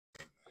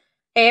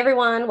Hey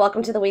everyone,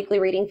 welcome to the weekly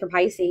reading for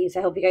Pisces.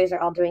 I hope you guys are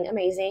all doing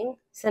amazing.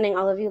 Sending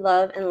all of you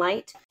love and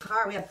light.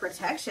 Card, we have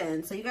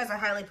protection. So you guys are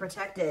highly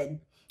protected.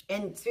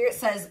 And Spirit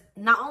says,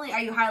 not only are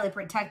you highly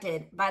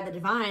protected by the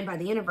divine, by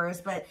the universe,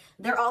 but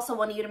they're also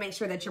wanting you to make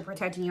sure that you're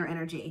protecting your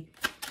energy.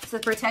 So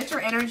protect your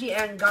energy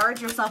and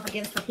guard yourself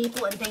against the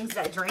people and things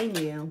that drain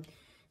you.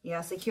 Yeah,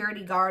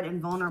 security, guard,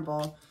 and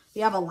vulnerable. We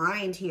have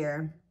aligned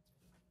here.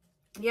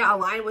 Yeah,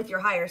 align with your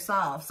higher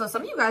self. So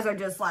some of you guys are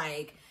just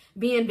like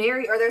being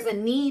very, or there's a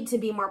need to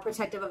be more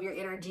protective of your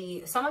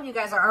energy. Some of you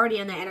guys are already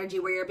in the energy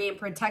where you're being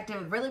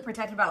protective, really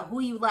protective about who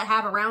you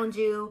have around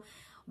you,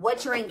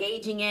 what you're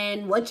engaging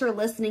in, what you're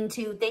listening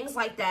to, things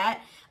like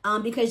that,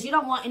 because you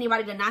don't want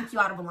anybody to knock you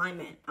out of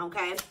alignment,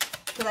 okay?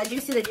 Because I do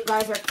see that you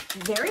guys are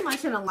very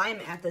much in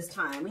alignment at this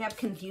time. We have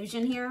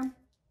confusion here.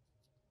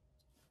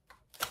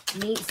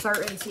 Meet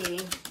certainty.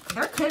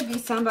 There could be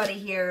somebody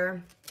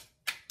here.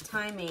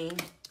 Timing.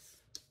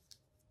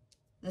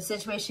 The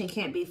situation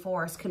can't be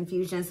forced.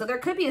 Confusion. So there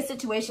could be a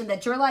situation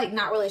that you're like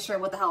not really sure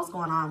what the hell's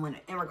going on when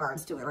in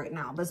regards to it right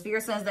now. But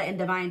Spirit says that in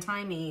divine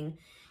timing,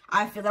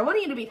 I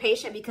want you to be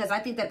patient because I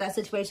think that that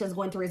situation is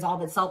going to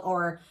resolve itself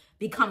or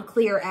become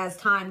clear as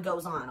time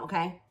goes on.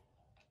 Okay.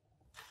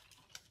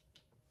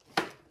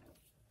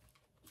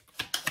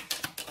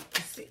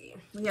 Let's see.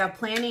 We have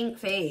planning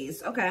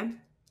phase. Okay.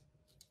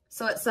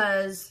 So it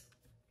says,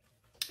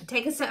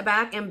 take a step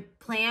back and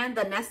plan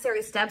the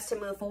necessary steps to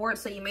move forward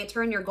so you may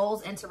turn your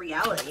goals into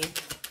reality.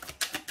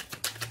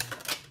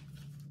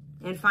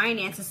 And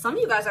finances. Some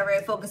of you guys are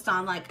very focused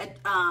on like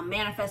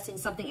manifesting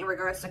something in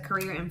regards to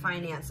career and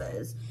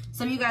finances.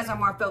 Some of you guys are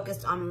more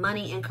focused on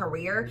money and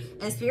career.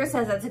 And Spirit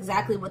says that's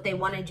exactly what they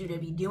wanted you to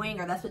be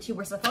doing, or that's what you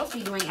were supposed to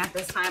be doing at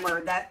this time,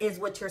 or that is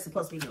what you're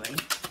supposed to be doing.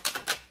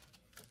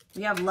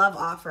 We have love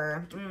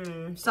offer.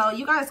 So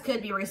you guys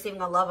could be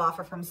receiving a love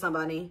offer from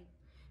somebody.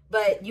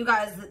 But you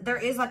guys, there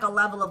is like a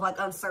level of like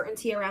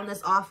uncertainty around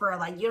this offer.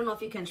 Like you don't know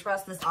if you can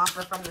trust this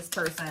offer from this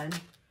person.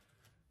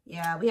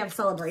 Yeah, we have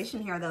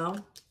celebration here though.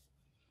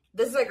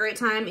 This is a great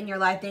time in your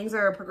life. Things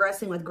are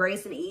progressing with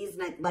grace and ease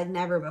like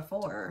never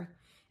before.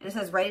 And it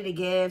says ready to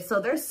give.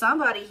 So there's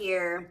somebody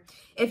here.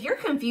 If you're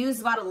confused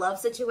about a love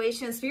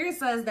situation, Spirit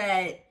says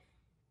that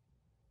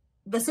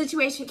the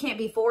situation can't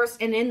be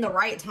forced and in the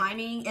right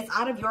timing. It's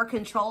out of your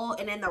control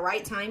and in the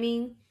right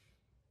timing.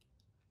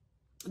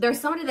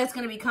 There's somebody that's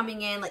going to be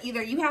coming in, like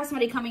either you have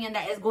somebody coming in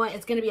that is going,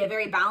 it's going to be a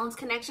very balanced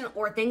connection,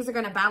 or things are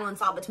going to balance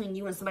out between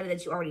you and somebody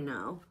that you already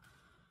know.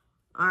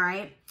 All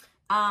right.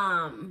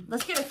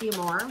 Let's get a few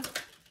more.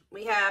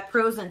 We have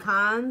pros and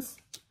cons.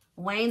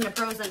 Weighing the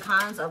pros and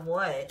cons of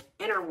what?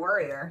 Inner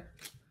warrior.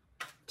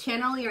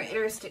 Channel your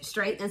inner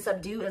strength and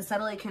subdue and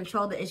subtly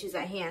control the issues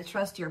at hand.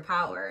 Trust your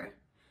power.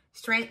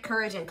 Strength,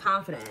 courage, and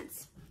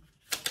confidence.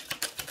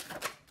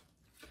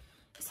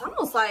 It's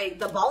almost like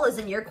the ball is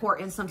in your court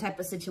in some type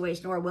of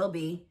situation, or will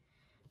be.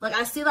 Like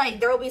I see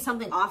like there will be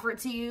something offered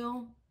to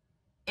you.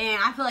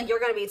 And I feel like you're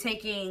going to be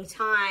taking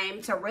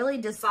time to really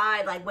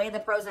decide, like weigh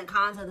the pros and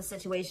cons of the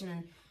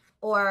situation.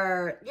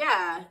 Or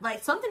yeah,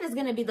 like something is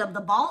going to be, the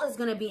ball is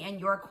going to be in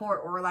your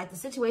court, or like the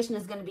situation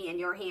is going to be in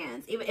your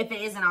hands, even if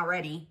it isn't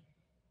already.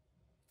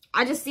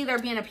 I just see there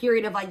being a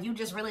period of like you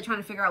just really trying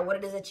to figure out what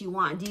it is that you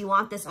want. Do you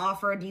want this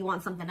offer? Do you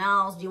want something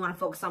else? Do you want to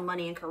focus on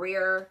money and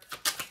career?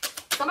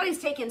 Somebody's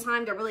taking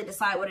time to really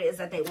decide what it is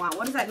that they want.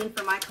 What does that mean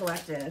for my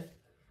collective?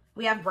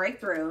 We have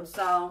breakthrough.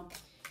 So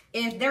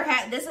if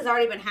this has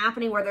already been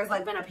happening where there's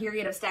like been a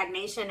period of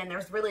stagnation and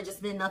there's really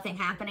just been nothing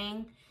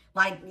happening.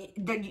 Like,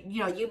 you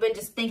know, you've been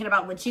just thinking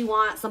about what you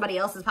want. Somebody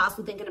else is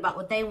possibly thinking about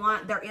what they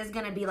want. There is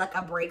going to be like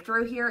a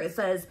breakthrough here. It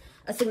says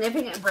a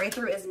significant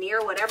breakthrough is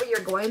near. Whatever you're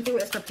going through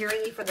is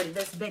preparing you for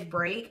this big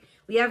break.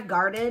 We have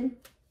guarded.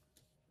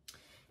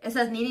 It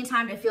says needing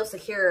time to feel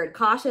secured.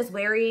 Cautious,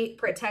 wary,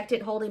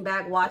 protected, holding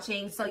back,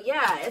 watching. So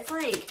yeah, it's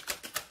like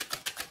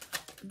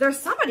there's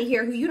somebody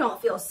here who you don't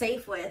feel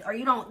safe with, or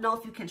you don't know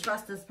if you can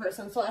trust this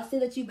person. So I see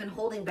that you've been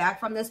holding back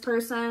from this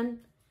person.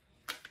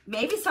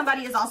 Maybe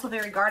somebody is also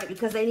very guarded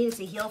because they needed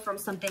to heal from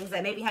some things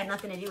that maybe had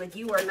nothing to do with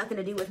you or nothing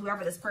to do with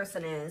whoever this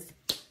person is.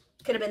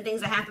 Could have been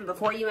things that happened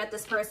before you met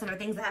this person, or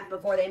things that happened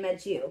before they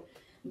met you.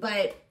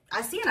 But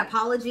I see an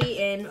apology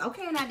and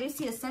okay, and I do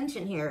see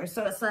ascension here.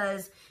 So it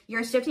says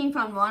you're shifting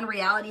from one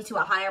reality to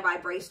a higher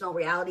vibrational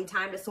reality,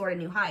 time to soar to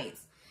new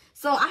heights.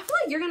 So I feel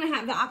like you're going to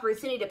have the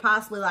opportunity to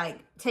possibly like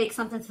take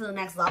something to the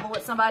next level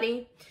with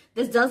somebody.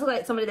 This does look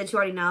like somebody that you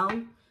already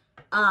know,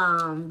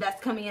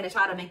 that's coming in to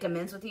try to make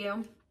amends with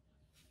you.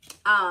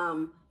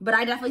 But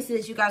I definitely see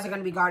that you guys are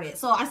going to be guarded.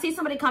 So I see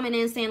somebody coming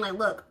in saying like,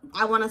 look,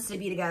 I want us to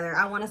be together.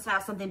 I want us to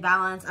have something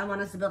balanced. I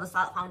want us to build a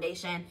solid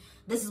foundation.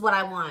 This is what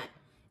I want.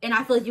 And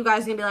I feel like you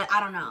guys are going to be like, I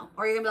don't know.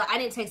 Or you're going to be like, I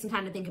didn't take some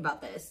time to think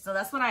about this. So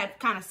that's what I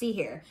kind of see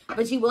here.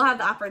 But you will have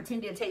the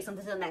opportunity to take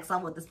something to the next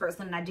level with this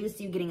person. And I do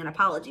see you getting an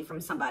apology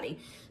from somebody.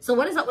 So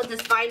what is up with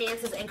this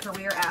finances and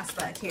career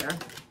aspect here?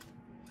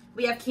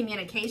 We have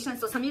communication.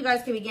 So some of you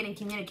guys could be getting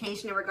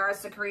communication in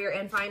regards to career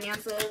and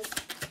finances.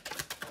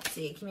 Let's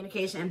see,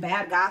 communication and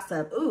bad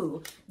gossip.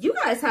 Ooh, you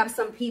guys have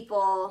some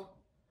people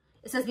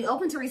It says, be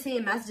open to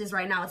receiving messages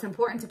right now. It's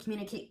important to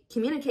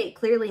communicate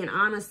clearly and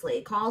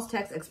honestly. Calls,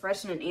 texts,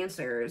 expression, and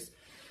answers.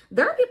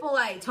 There are people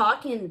like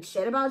talking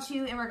shit about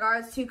you in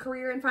regards to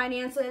career and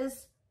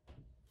finances.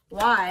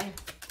 Why?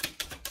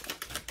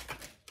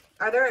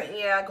 Are there,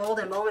 yeah,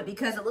 golden moment,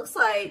 because it looks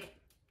like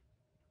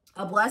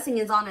a blessing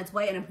is on its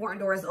way. An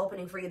important door is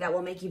opening for you that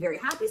will make you very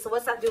happy. So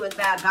what's that do with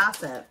bad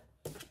gossip?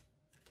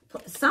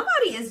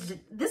 Somebody is,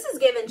 this is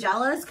giving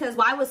jealous, because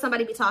why would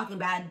somebody be talking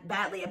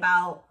badly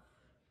about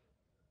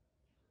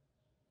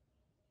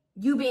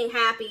you being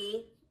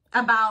happy,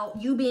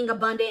 about you being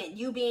abundant,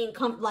 you being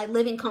like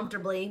living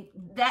comfortably?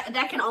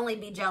 That can only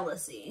be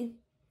jealousy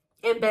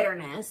and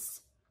bitterness.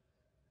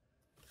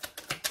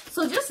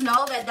 So just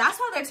know that that's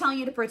why they're telling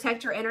you to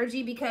protect your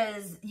energy,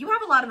 because you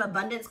have a lot of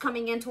abundance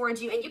coming in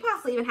towards you, and you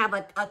possibly even have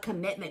like a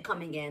commitment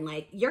coming in.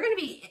 Like you're going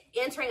to be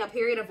entering a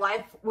period of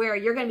life where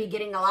you're going to be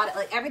getting a lot of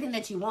like everything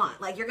that you want.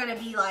 Like you're going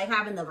to be like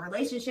having the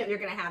relationship, you're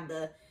going to have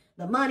the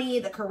money,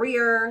 the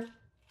career,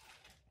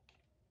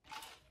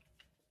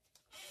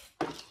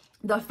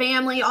 the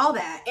family, all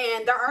that.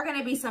 And there are going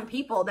to be some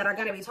people that are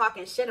going to be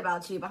talking shit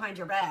about you behind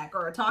your back,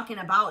 or talking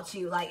about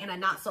you like in a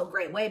not so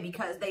great way,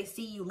 because they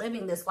see you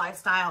living this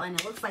lifestyle and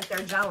it looks like they're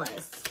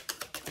jealous.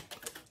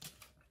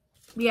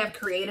 We have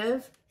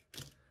creative.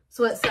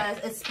 So it says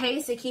it's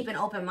pays to keep an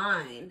open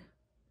mind.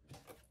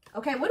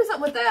 Okay, what is up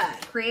with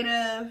that?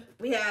 Creative.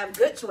 We have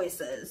good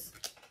choices.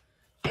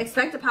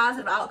 Expect a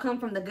positive outcome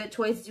from the good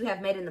choices you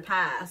have made in the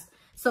past.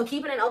 So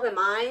keeping an open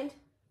mind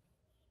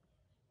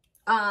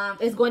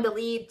is going to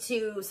lead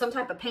to some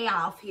type of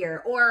payoff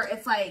here. Or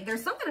it's like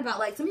there's something about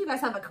like some of you guys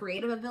have a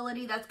creative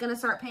ability that's going to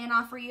start paying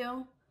off for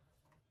you.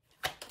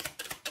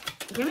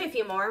 Give me a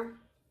few more.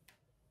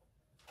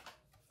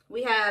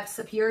 We have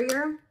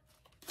superior.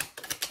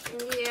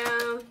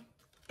 Yeah.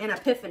 And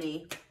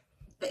epiphany.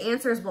 The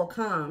answers will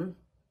come.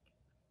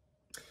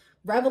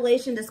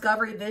 Revelation,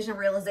 discovery, vision,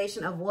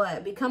 realization of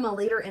what? Become a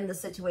leader in the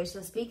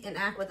situation. Speak and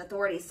act with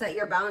authority. Set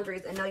your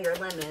boundaries and know your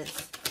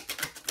limits.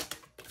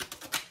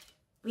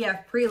 We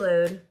have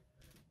prelude.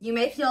 You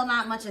may feel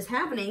not much is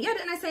happening. Yeah,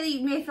 didn't I say that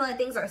you may feel like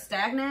things are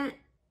stagnant?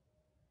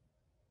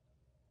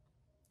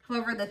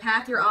 However, the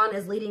path you're on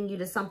is leading you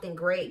to something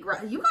great.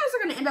 You guys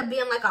are going to end up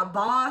being like a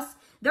boss.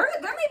 There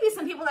may be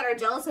some people that are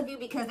jealous of you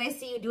because they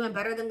see you doing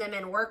better than them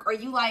in work, or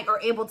you like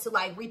are able to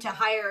like reach a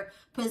higher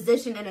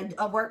position in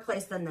a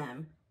workplace than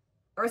them,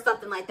 or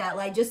something like that.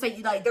 Like just say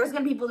like there's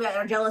gonna be people that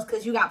are jealous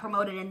because you got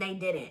promoted and they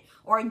didn't,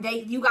 or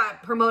you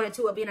got promoted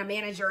to being a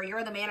manager, or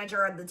you're the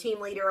manager or the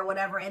team leader or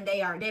whatever, and they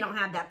don't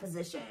have that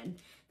position.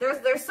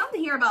 There's something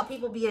here about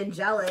people being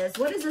jealous.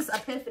 What is this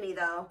epiphany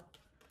though?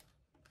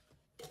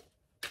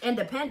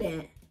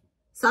 Independent.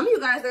 Some of you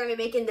guys are gonna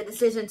be making the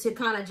decision to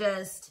kind of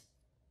just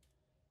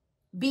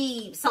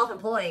be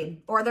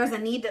self-employed, or there's a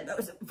need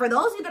for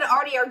those of you that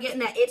already are getting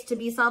that itch to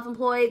be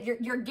self-employed.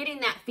 You're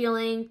getting that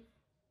feeling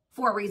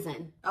for a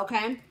reason,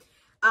 okay?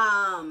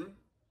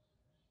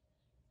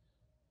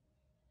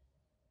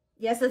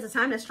 Yes, it's a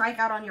time to strike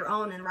out on your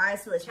own and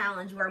rise to the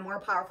challenge. You are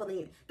more powerful than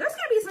you. There's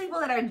gonna be some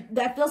people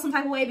that feel some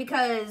type of way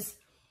because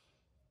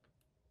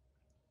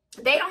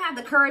they don't have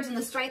the courage and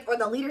the strength or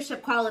the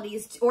leadership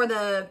qualities, or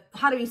the,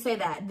 how do you say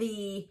that?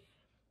 The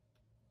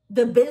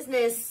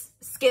business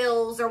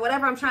skills or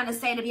whatever I'm trying to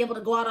say, to be able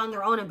to go out on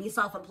their own and be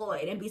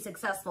self-employed and be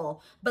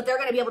successful. But they're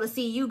going to be able to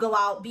see you go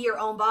out, be your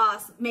own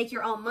boss, make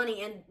your own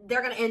money, and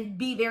they're going to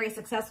be very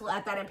successful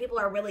at that. And people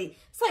are really,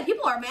 it's like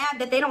people are mad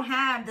that they don't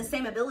have the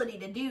same ability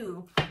to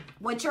do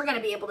what you're going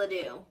to be able to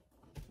do.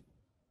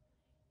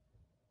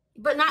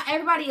 But not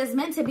everybody is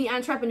meant to be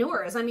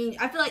entrepreneurs. I mean,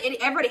 I feel like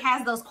everybody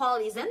has those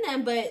qualities in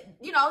them, but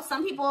you know,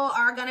 some people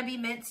are going to be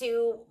meant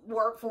to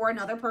work for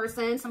another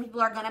person. Some people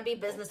are going to be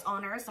business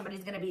owners. Some people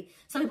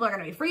are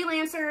going to be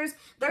freelancers.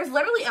 There's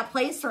literally a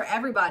place for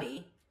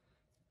everybody.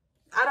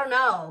 I don't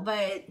know,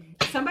 but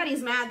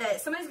somebody's mad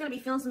that somebody's going to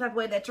be feeling some type of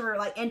way that you're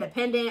like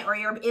independent, or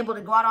you're able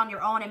to go out on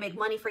your own and make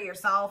money for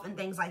yourself and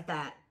things like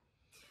that.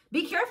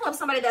 Be careful of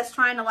somebody that's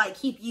trying to like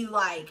keep you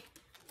like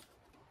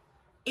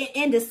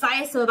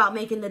indecisive about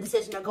making the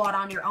decision to go out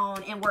on your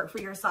own and work for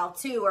yourself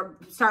too, or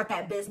start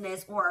that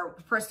business or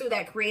pursue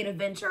that creative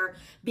venture,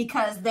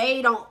 because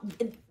they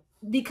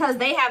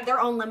have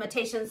their own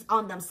limitations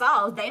on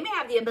themselves. They may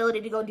have the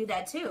ability to go do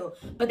that too,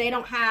 but they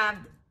don't have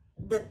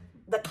the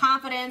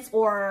confidence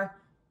or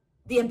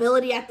the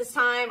ability at this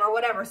time or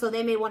whatever. So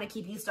they may want to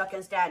keep you stuck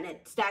and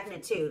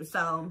stagnant too.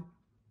 So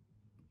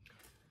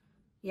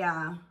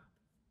yeah.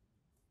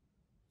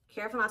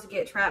 Careful not to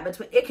get trapped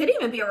between, it could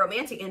even be a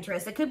romantic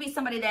interest. It could be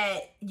somebody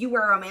that you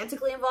were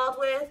romantically involved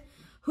with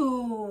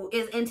who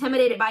is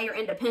intimidated by your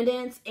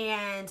independence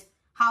and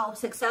how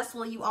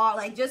successful you are,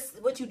 like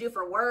just what you do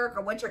for work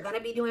or what you're going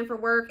to be doing for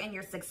work and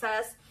your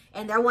success.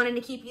 And they're wanting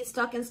to keep you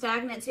stuck and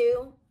stagnant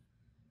too.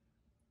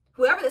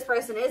 Whoever this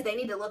person is, they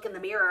need to look in the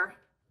mirror.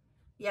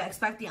 Yeah,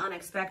 expect the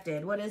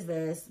unexpected. What is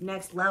this?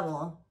 Next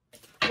level.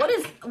 What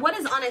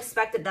is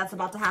unexpected that's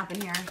about to happen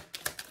here?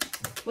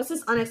 What's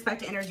this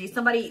unexpected energy?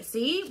 Somebody,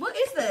 see? What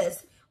is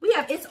this? We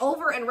have it's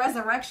over and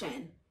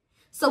resurrection.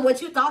 So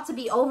what you thought to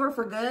be over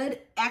for good,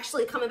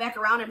 actually coming back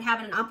around and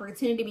having an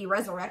opportunity to be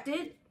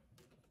resurrected.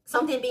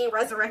 Something being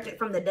resurrected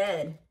from the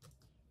dead.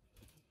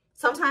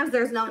 Sometimes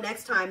there's no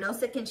next time, no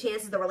second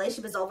chances. The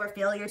relationship is over,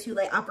 failure, too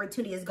late,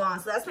 opportunity is gone.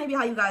 So that's maybe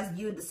how you guys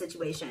viewed the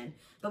situation.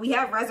 But we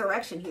have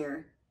resurrection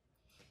here.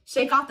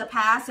 Shake off the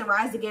past and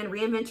rise again,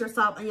 reinvent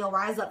yourself, and you'll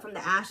rise up from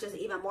the ashes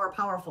even more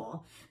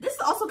powerful. This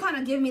also kind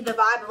of gives me the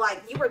vibe of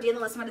like you were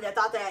dealing with somebody that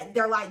thought that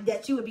they're like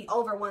that you would be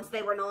over once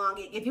they were no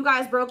longer. If you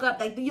guys broke up,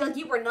 like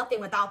you were nothing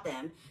without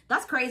them.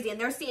 That's crazy. And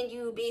they're seeing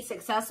you be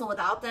successful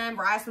without them,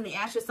 rise from the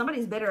ashes.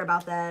 Somebody's bitter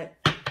about that.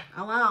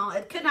 Oh, wow.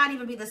 It could not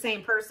even be the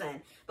same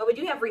person. But we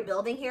do have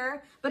rebuilding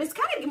here. But it's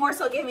kind of more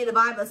so giving me the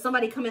vibe of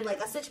somebody coming, like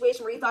a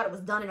situation where you thought it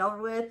was done and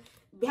over with,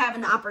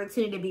 having the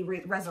opportunity to be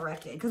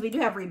resurrected. Because we do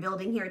have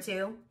rebuilding here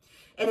too.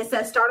 And it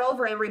says start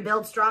over and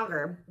rebuild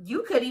stronger.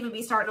 You could even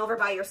be starting over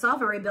by yourself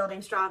and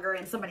rebuilding stronger,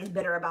 and somebody's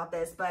bitter about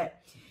this. But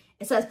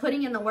it says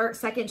putting in the work,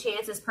 second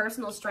chances,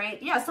 personal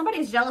strength. Yeah,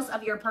 somebody's jealous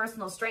of your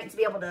personal strength to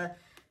be able to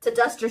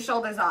dust your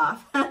shoulders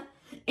off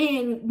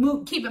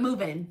and keep it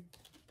moving.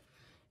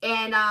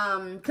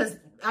 And because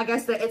I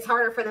guess that it's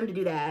harder for them to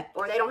do that,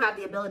 or they don't have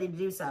the ability to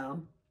do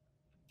so.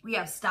 We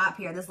have stop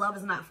here. This love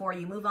is not for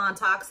you. Move on,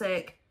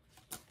 toxic.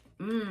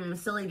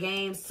 Silly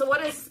games. So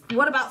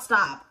what about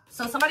stop?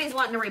 So somebody's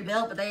wanting to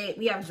rebuild, but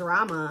we have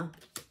drama.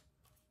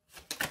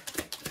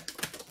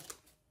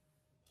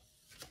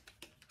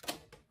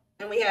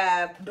 And we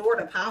have door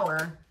to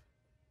power.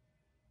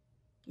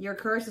 Your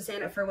courage to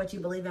stand up for what you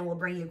believe in will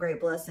bring you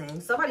great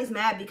blessings. Somebody's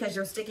mad because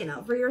you're sticking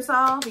up for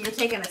yourself. You're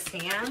taking a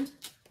stand.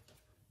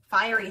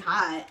 Fiery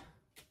hot.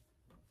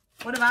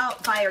 What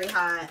about fiery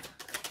hot?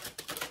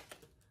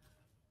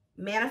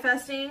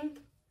 Manifesting.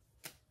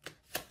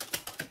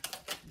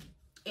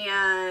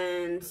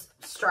 And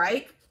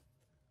strike.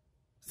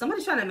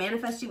 Somebody's trying to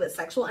manifest you with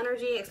sexual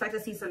energy. Expect to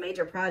see some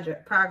major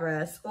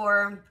progress.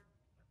 Or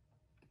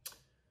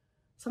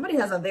somebody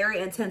has a very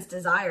intense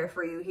desire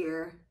for you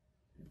here.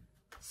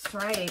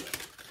 Strike.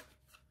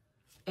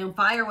 And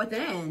fire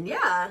within.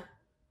 Yeah.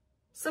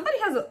 Somebody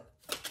has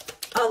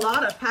a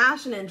lot of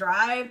passion and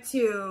drive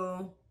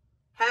to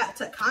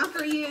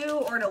conquer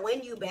you, or to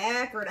win you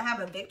back, or to have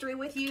a victory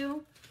with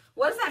you.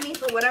 What does that mean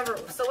for whatever?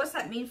 So what's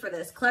that mean for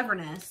this?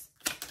 Cleverness.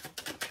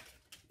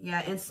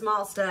 Yeah, in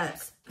small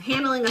steps.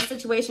 Handling a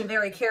situation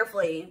very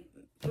carefully.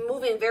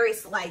 Moving very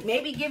slight.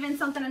 Maybe giving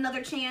something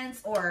another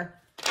chance, or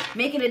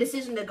making a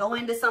decision to go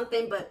into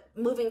something, but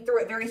moving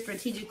through it very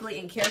strategically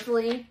and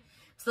carefully.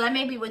 So that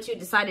may be what you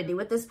decide to do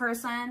with this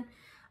person.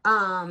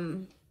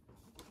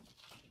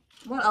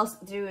 What else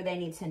do they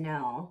need to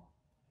know?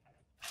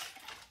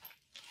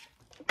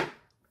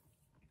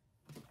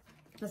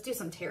 Let's do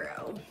some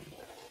tarot.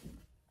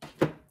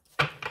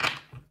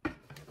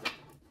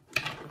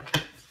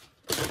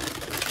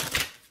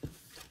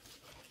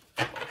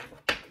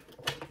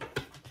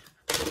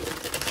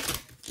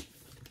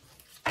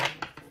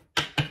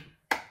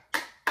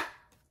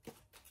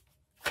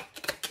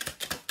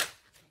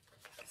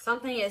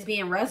 Something is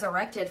being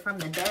resurrected from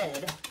the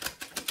dead.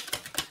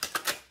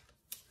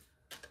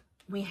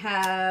 We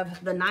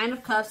have the Nine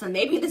of Cups, and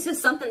maybe this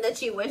is something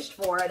that you wished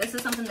for. This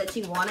is something that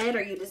you wanted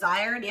or you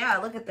desired. Yeah,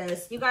 look at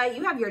this. You guys,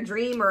 you have your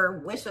dream or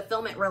wish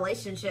fulfillment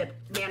relationship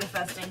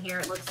manifesting here,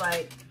 it looks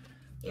like.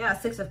 Yeah,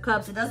 Six of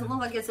Cups. It doesn't look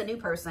like it's a new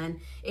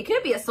person. It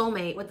could be a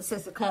soulmate with the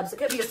Six of Cups. It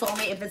could be a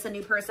soulmate if it's a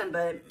new person,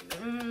 but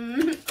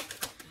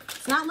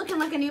it's not looking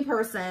like a new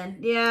person.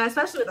 Yeah,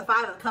 especially with the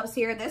Five of Cups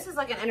here. This is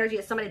like an energy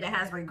of somebody that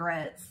has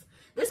regrets.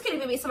 This could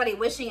even be somebody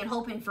wishing and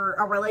hoping for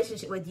a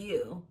relationship with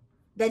you,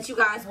 that you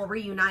guys will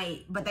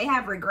reunite, but they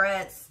have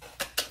regrets.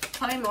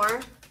 Tell me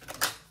more.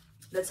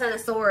 The Ten of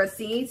Swords.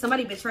 See,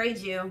 somebody betrayed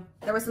you.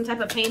 There was some type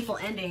of painful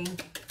ending.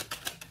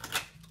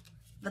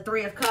 The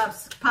Three of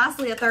Cups.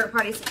 Possibly a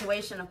third-party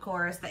situation, of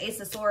course. The Ace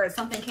of Swords.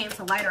 Something came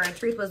to light, or a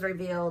truth was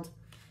revealed.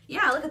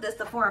 Yeah, look at this.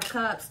 The Four of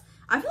Cups.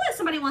 I feel like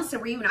somebody wants to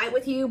reunite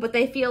with you, but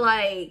they feel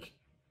like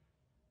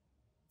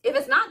if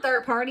it's not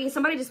third party,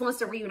 somebody just wants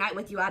to reunite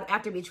with you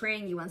after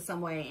betraying you in some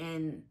way.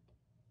 And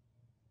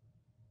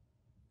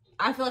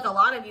I feel like a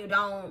lot of you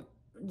don't,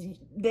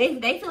 they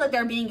feel like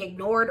they're being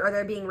ignored, or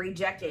they're being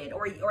rejected,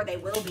 or they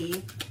will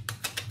be.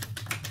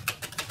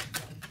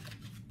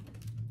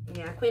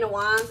 Yeah, Queen of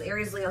Wands,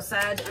 Aries, Leo,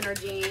 Sag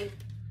energy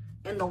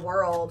in the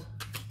world.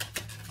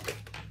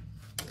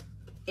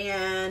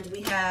 And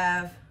we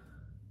have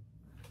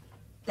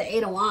the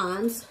Eight of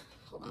Wands.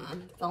 Hold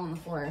on, it fell on the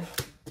floor.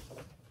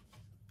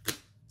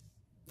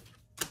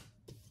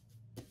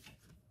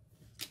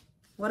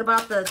 What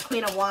about the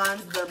Queen of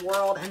Wands, the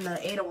World, and the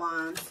Eight of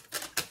Wands?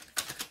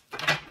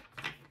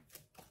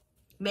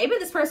 Maybe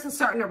this person's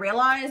starting to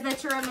realize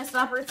that you're a missed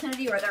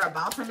opportunity, or they're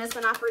about to miss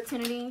an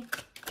opportunity.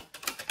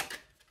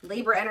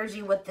 Libra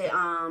energy with the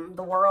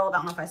World. I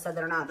don't know if I said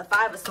that or not. The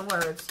Five of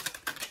Swords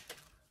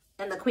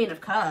and the Queen of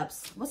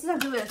Cups. What's this have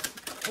to do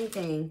with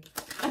anything?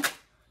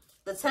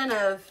 The Ten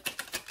of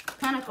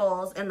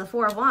Pentacles and the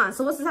Four of Wands.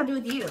 So what's this have to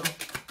do with you?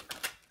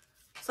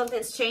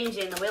 Something's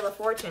changing. The Wheel of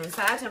Fortune.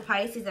 Sag and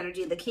Pisces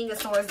energy. The King of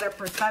Swords, their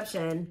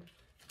perception.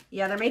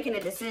 Yeah, they're making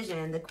a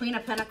decision. The Queen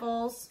of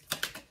Pentacles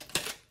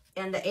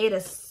and the Eight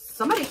of...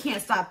 Somebody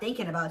can't stop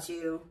thinking about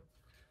you.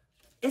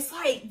 It's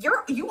like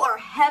you are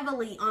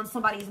heavily on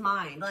somebody's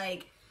mind.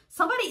 Like,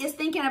 somebody is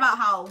thinking about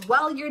how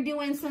well you're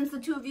doing since the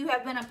two of you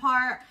have been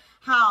apart,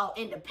 how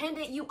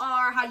independent you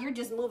are, how you're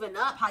just moving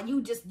up, how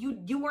you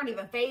weren't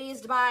even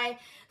fazed by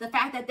the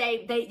fact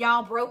that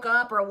y'all broke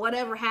up or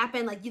whatever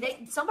happened. Like,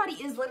 somebody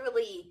is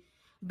literally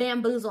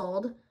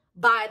bamboozled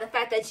by the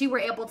fact that you were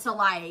able to,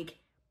 like,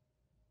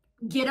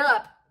 get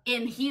up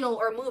and heal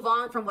or move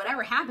on from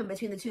whatever happened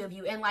between the two of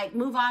you and, like,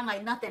 move on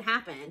like nothing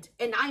happened.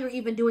 And now you're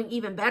even doing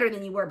even better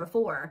than you were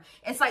before.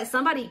 It's like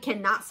somebody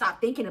cannot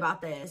stop thinking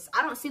about this.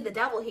 I don't see the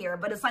devil here,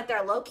 but it's like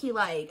they're low-key,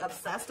 like,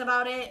 obsessed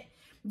about it.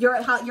 Your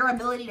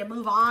ability to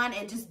move on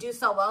and just do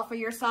so well for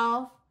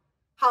yourself.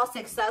 How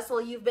successful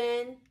you've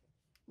been.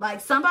 Like,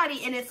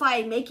 somebody, and it's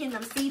like making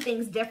them see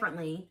things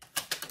differently.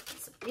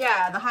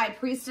 Yeah, the High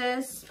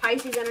Priestess,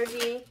 Pisces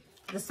energy,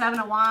 the Seven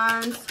of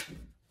Wands,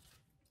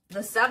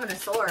 the Seven of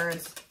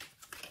Swords.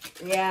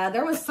 Yeah,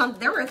 there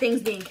were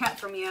things being kept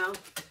from you.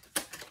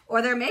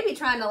 Or they're maybe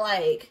trying to,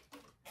 like,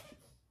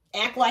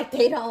 act like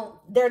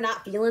they're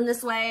not feeling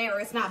this way, or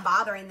it's not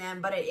bothering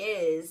them, but it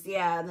is.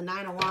 Yeah, the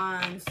Nine of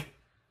Wands.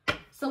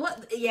 So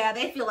yeah,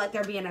 they feel like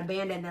they're being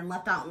abandoned and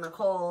left out in the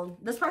cold.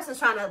 This person's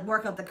trying to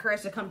work up the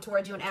courage to come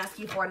towards you and ask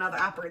you for another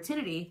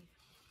opportunity.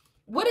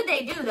 What did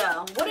they do,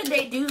 though? What did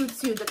they do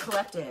to the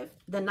collective?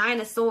 The Nine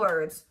of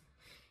Swords.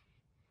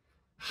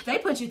 They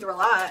put you through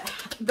a lot.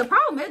 The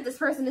problem with this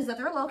person is that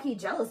they're low-key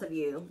jealous of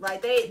you.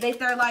 Like,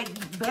 they're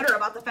like bitter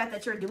about the fact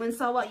that you're doing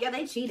so well. Yeah,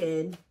 they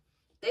cheated.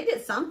 They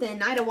did something.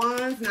 Knight of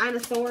Wands, Nine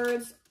of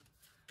Swords.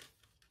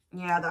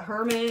 Yeah, the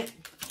Hermit,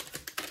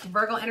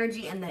 Virgo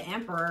energy, and the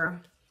Emperor.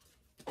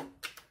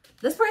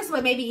 This person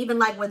would maybe even,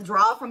 like,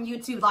 withdraw from you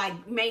to, like,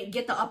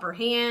 get the upper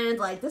hand.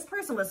 Like, this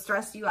person would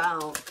stress you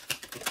out.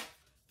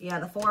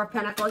 Yeah, the Four of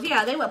Pentacles.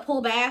 Yeah, they would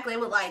pull back. They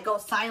would, like, go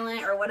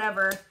silent or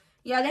whatever.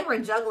 Yeah, they were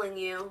juggling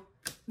you.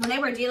 When they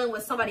were dealing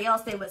with somebody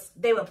else,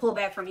 they would pull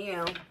back from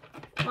you.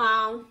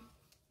 Wow.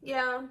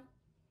 Yeah.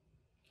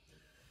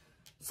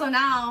 So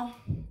now,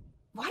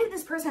 why did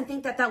this person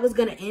think that that was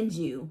going to end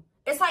you?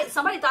 It's like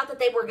somebody thought that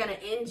they were going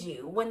to end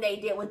you when they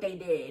did what they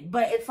did.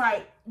 But it's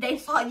like they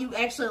thought you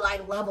actually,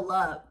 like, level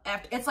up.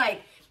 It's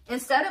like,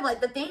 instead of,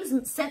 like, the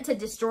things sent to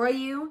destroy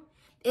you,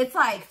 it's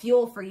like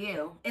fuel for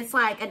you. It's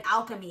like an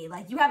alchemy.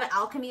 Like, you have an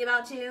alchemy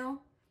about you.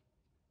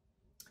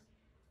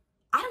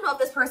 I don't know if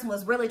this person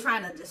was really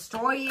trying to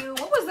destroy you.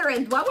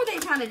 What were they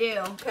trying to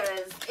do?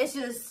 Because it's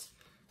just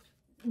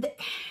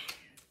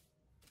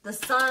the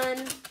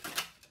Sun,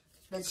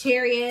 the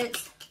Chariot,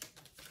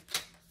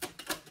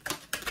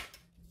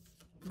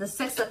 the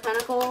Six of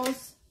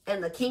Pentacles,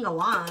 and the King of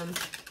Wands.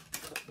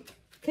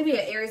 Could be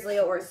an Aries,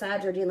 Leo, or a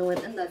Sag you're dealing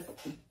with. And the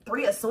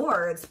Three of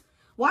Swords.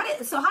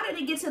 So how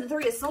did it get to the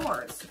Three of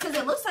Swords? Because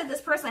it looks like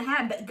this person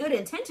had good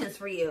intentions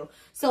for you.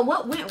 So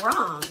what went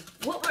wrong?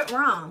 What went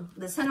wrong?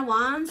 The Ten of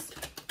Wands.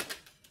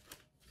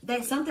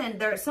 There's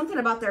something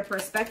about their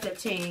perspective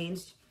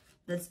changed.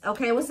 That's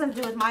okay. What's that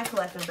to do with my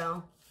collective,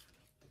 though?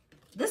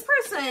 This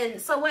person.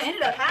 So what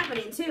ended up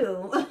happening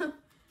too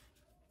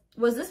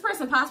was this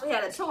person possibly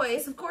had a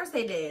choice. Of course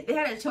they did. They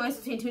had a choice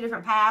between two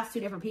different paths, two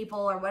different people,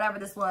 or whatever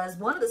this was.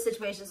 One of the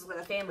situations was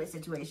a family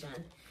situation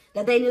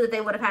that they knew that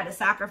they would have had to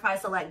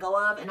sacrifice to let go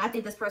of. And I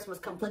think this person was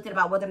conflicted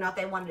about whether or not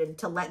they wanted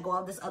to let go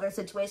of this other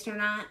situation or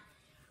not.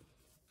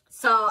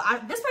 So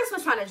this person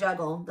was trying to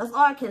juggle. That's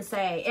all I can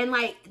say. And,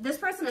 like, this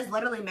person is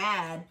literally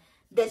mad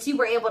that you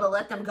were able to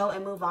let them go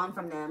and move on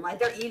from them. Like,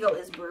 their ego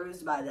is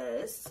bruised by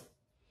this.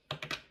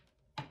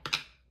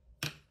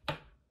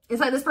 It's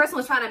like this person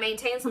was trying to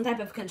maintain some type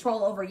of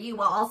control over you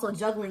while also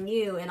juggling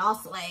you. And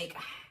also, like,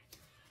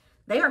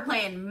 they were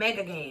playing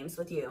mega games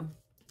with you.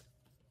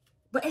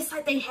 But it's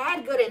like they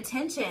had good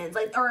intentions,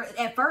 like, or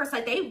at first,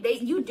 like they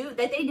do feel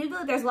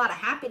like there's a lot of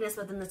happiness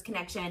within this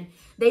connection.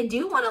 They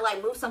do want to,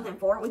 like, move something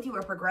forward with you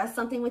or progress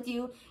something with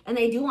you, and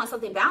they do want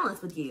something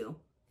balanced with you.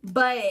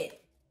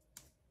 But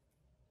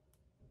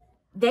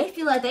they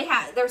feel like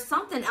there's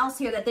something else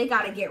here that they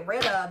got to get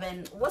rid of.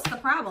 And what's the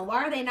problem?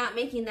 Why are they not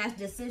making that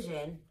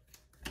decision?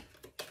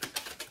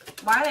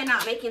 Why are they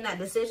not making that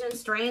decision?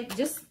 Strength,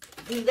 just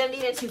them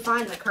needing to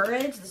find the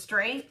courage, the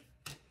strength.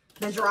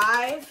 The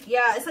drive.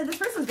 Yeah, it's like this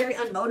person's very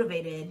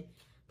unmotivated.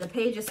 The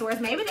Page of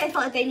Swords. Maybe they felt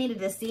like they needed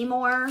to see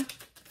more.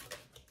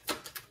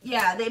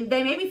 Yeah,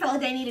 they maybe felt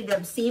like they needed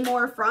to see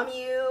more from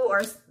you.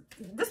 Or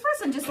this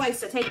person just likes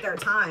to take their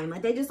time.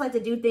 Like, they just like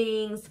to do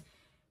things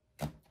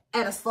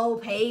at a slow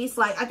pace.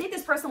 Like, I think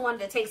this person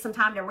wanted to take some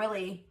time to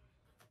really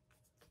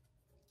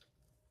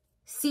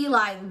see,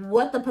 like,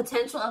 what the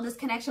potential of this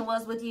connection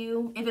was with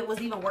you. If it was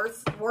even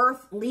worth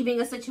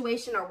leaving a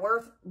situation or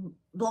worth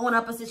blowing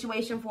up a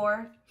situation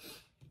for.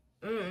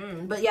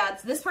 But yeah,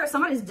 this person,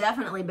 somebody's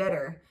definitely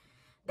bitter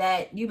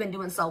that you've been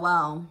doing so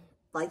well.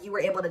 Like, you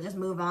were able to just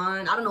move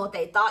on. I don't know what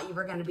they thought you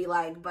were going to be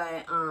like,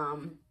 but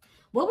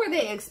what were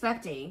they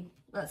expecting?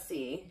 Let's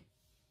see.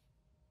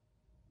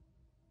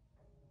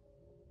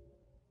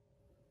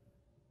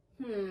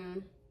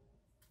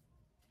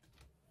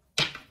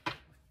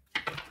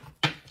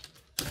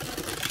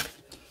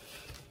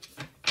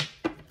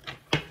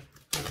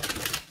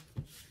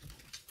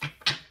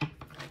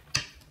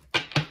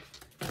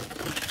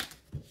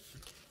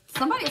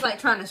 Somebody's like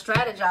trying to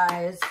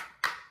strategize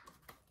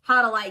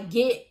how to like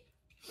get,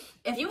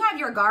 if you have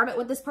your guard up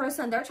with this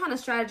person, they're trying to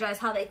strategize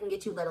how they can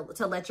get you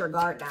to let your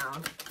guard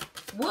down.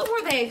 What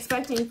were they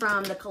expecting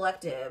from the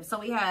collective? So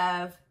we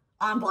have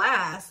on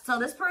blast. So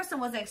this person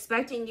was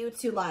expecting you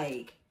to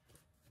like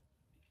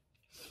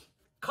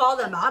call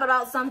them out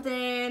about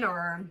something,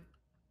 or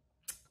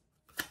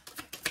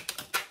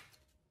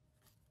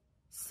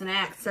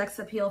snack, sex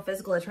appeal,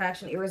 physical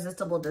attraction,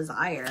 irresistible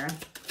desire,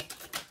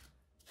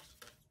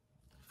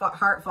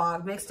 heart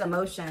fog, mixed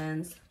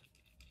emotions.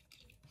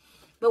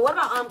 But what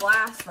about on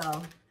blast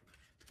though?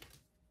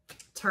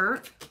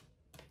 Turnt,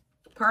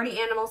 party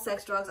animal,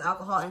 sex, drugs,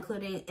 alcohol,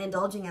 including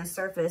indulging in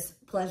surface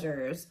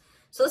pleasures.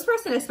 So this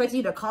person expects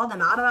you to call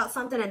them out about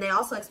something, and they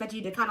also expect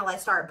you to kind of like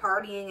start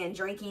partying and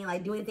drinking,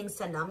 like doing things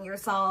to numb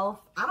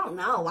yourself. I don't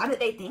know. Why did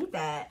they think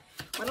that?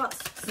 What about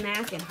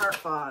snack and heart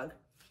fog?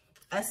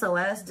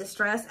 SOS,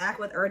 distress, act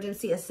with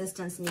urgency,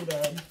 assistance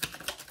needed.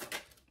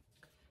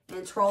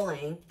 And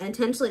trolling,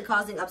 intentionally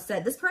causing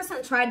upset. This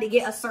person tried to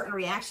get a certain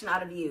reaction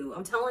out of you.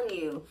 I'm telling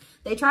you,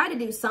 they tried to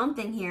do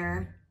something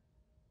here.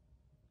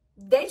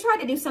 They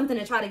tried to do something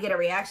to try to get a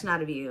reaction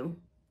out of you.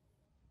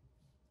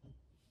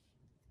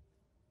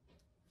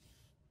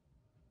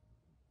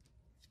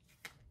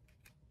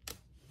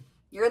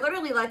 You're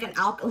literally like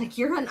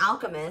you're an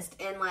alchemist,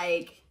 and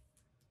like,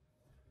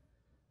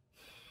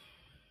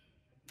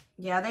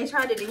 yeah, they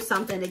tried to do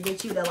something to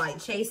get you to like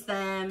chase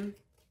them.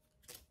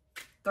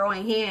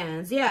 Throwing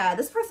hands. Yeah,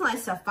 this person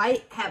likes to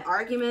fight, have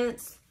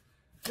arguments.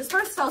 This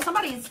person, so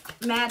somebody's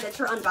mad that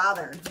you're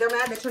unbothered. They're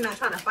mad that you're not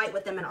trying to fight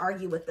with them and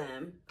argue with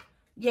them.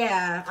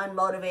 Yeah,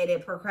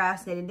 unmotivated,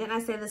 procrastinating. Didn't I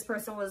say this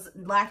person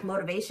lacked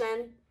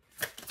motivation?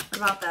 What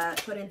about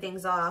that? Putting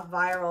things off,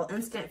 viral,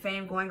 instant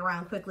fame, going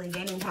around quickly,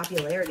 gaining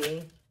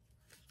popularity.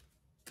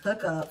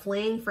 Hookup,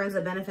 fleeing, friends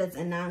with benefits,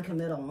 and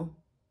non-committal.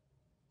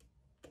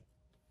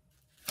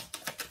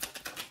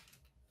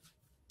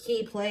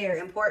 Key player,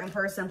 important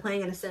person,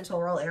 playing an essential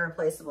role,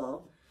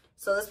 irreplaceable.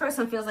 So this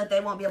person feels like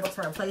they won't be able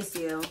to replace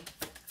you.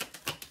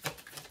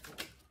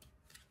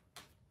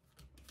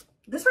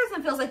 This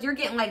person feels like you're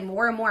getting like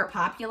more and more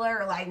popular,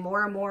 or like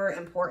more and more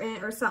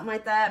important, or something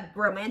like that.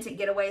 Romantic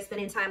getaway,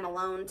 spending time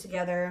alone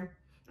together,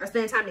 or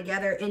spending time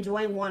together,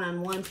 enjoying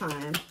one-on-one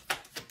time.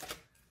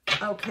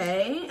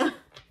 Okay.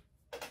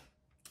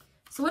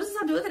 So what does this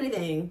have to do with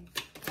anything?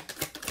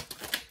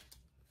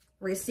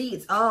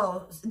 Receipts.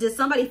 Oh, did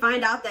somebody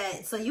find out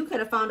that, so you could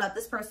have found out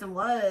this person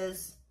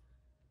was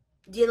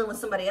dealing with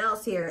somebody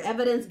else here.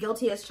 Evidence,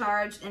 guilty as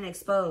charged and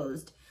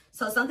exposed.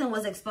 So something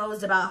was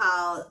exposed about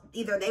how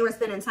either they were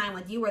spending time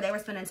with you or they were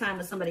spending time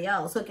with somebody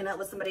else, hooking up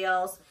with somebody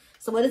else.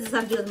 So what does this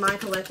have to do with my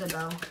collective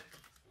though?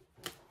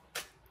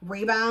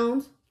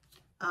 Rebound.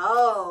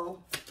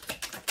 Oh.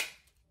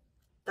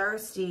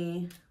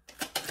 Thirsty.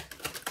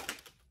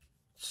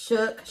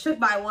 Shook. Shook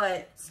by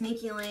what?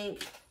 Sneaky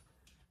link.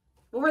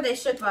 What were they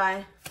shook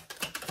by?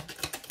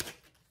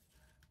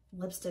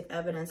 Lipstick,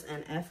 evidence,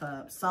 and F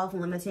up.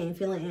 Self-limiting,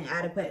 feeling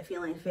inadequate,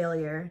 feeling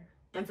failure.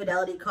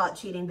 Infidelity, caught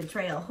cheating,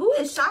 betrayal. Who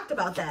is shocked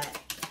about that?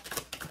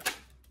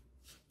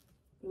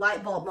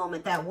 Light bulb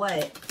moment, that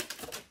what?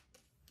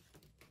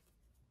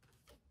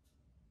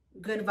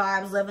 Good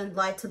vibes, living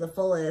life to the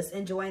fullest,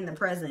 enjoying the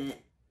present.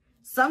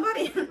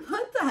 Somebody,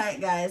 what the heck,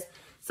 guys?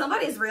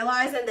 Somebody's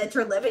realizing that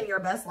you're living your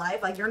best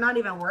life. Like, you're not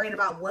even worried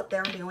about what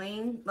they're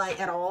doing,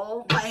 like, at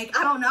all. Like,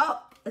 I don't know.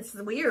 It's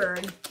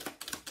weird.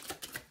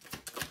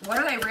 What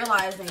are they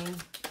realizing?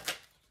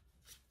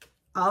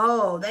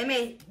 Oh, they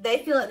may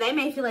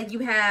feel like you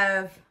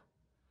have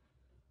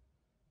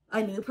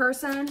a new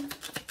person,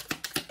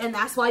 and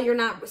that's why you're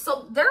not.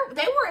 So they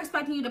were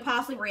expecting you to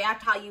possibly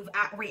react how you've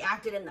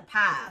reacted in the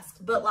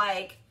past, but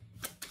like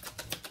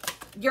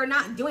you're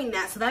not doing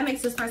that. So that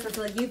makes this person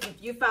feel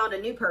like you found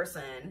a new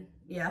person.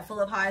 Yeah, full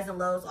of highs and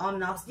lows, on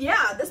and off.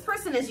 Yeah, this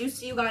person is used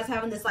to you guys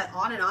having this like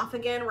on and off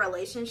again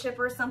relationship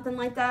or something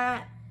like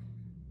that.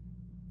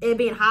 It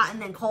being hot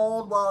and then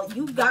cold. Well,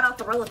 you got off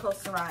the roller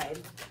coaster ride,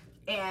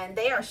 and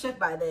they are shook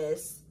by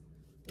this.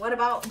 What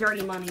about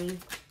dirty money?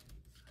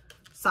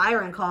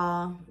 Siren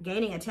call,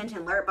 gaining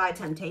attention, lured by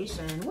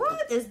temptation.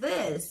 What is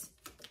this?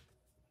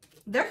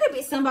 There could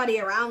be somebody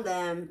around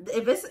them.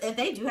 If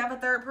they do have a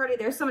third party,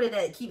 there's somebody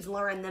that keeps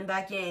luring them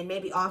back in,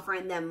 maybe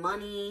offering them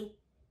money,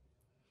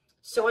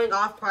 showing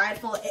off,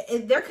 prideful.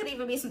 There could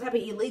even be some type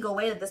of illegal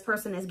way that this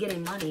person is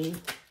getting money.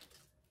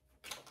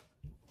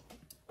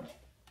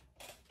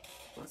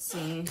 Let's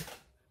see.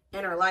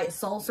 Inner light,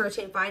 soul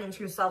searching, finding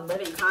true self,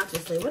 living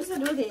consciously. What does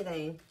that do with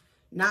anything?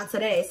 Not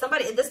today.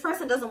 This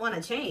person doesn't want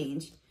to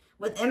change.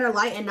 With inner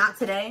light and not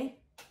today.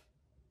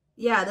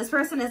 Yeah, this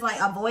person is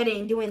like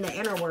avoiding doing the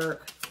inner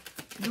work,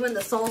 doing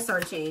the soul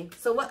searching.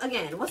 So what,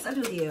 again, what's that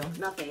do with you?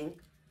 Nothing.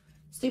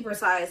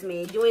 Supersize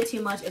me, doing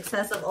too much,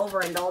 excessive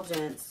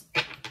overindulgence.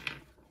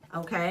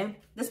 Okay.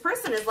 This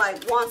person is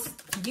like, wants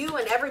you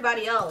and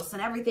everybody else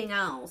and everything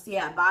else.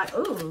 Yeah,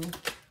 ooh.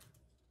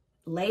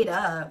 Laid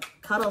up,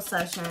 cuddle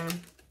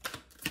session,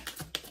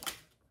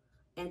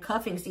 and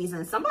cuffing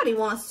season. Somebody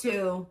wants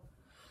to,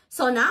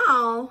 so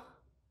now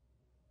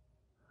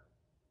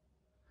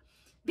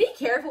be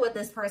careful with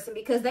this person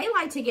because they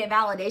like to get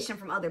validation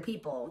from other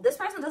people. This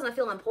person doesn't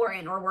feel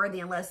important or worthy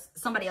unless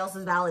somebody else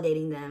is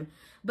validating them.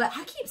 But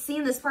I keep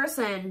seeing this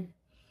person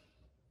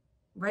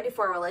ready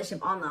for a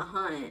relationship, on the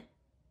hunt,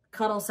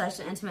 cuddle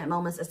session, intimate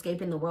moments,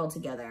 escaping the world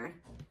together.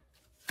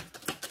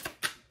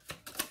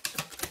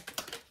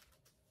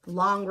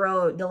 Long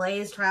road,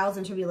 delays, trials,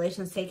 and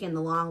tribulations, taking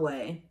the long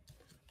way.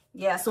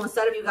 Yeah, so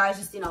instead of you guys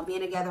just, you know,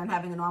 being together and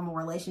having a normal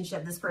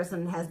relationship, this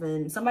person has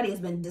been, somebody has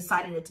been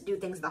deciding to do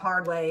things the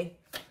hard way.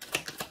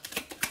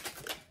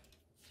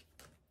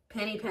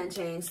 Penny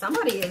pinching.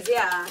 Somebody is,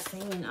 yeah,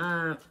 singing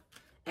up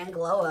and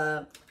glow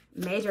up.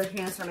 Major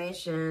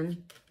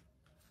transformation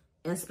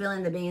and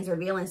spilling the beans,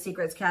 revealing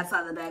secrets, cats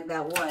out of the bag,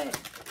 that what?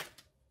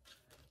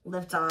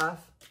 Lift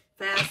off.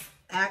 Fast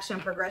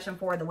action, progression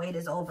forward, the wait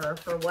is over.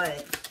 For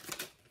what?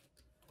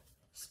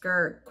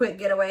 Skirt. Quick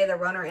getaway, the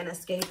runner, and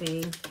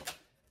escaping.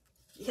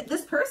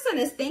 This person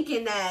is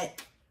thinking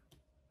that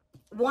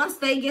once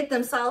they get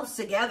themselves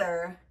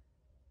together,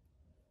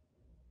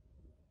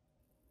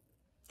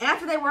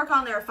 after they work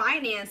on their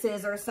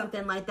finances or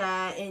something like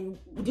that and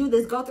do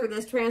this, go through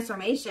this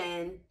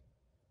transformation,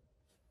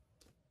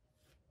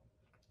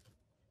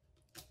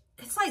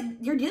 it's like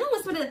you're dealing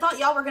with somebody that thought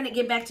y'all were going to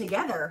get back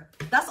together.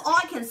 That's all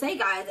I can say,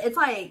 guys. It's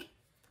like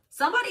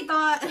somebody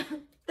thought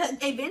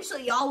that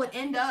eventually y'all would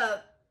end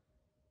up,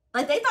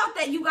 like they thought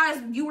that you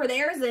were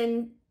theirs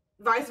and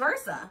vice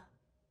versa.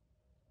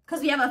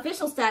 Because we have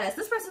official status.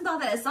 This person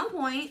thought that at some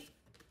point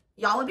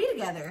y'all would be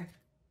together.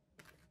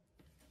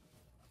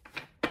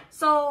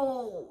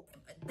 So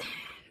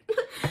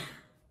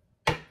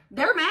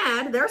they're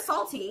mad, they're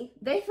salty.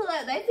 They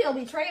feel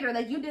betrayed or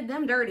that you did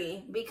them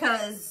dirty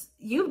because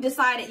you've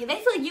decided, they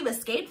feel like you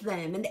escaped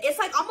them. And it's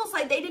like almost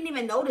like they didn't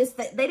even notice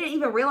that, they didn't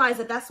even realize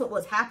that that's what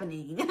was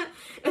happening.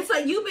 It's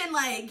like you've been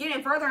like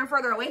getting further and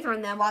further away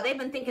from them while they've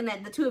been thinking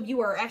that the two of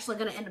you are actually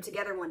going to end up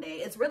together one day.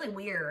 It's really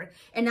weird.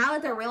 And now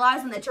that they're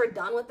realizing that you're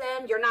done with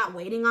them, you're not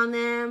waiting on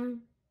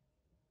them.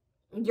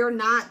 You're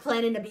not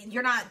planning to be,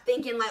 you're not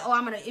thinking like, oh,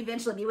 I'm going to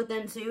eventually be with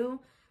them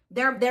too.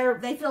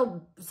 They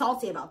feel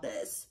salty about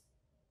this.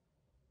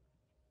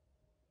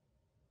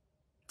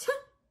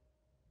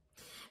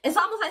 It's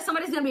almost like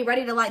somebody's going to be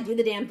ready to like do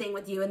the damn thing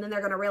with you. And then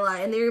they're going to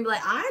realize, and they're going to be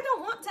like, I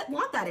don't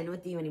want that in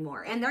with you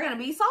anymore. And they're going to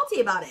be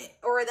salty about it.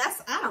 Or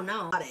that's, I don't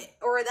know about it.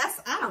 Or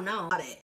that's, I don't know about it.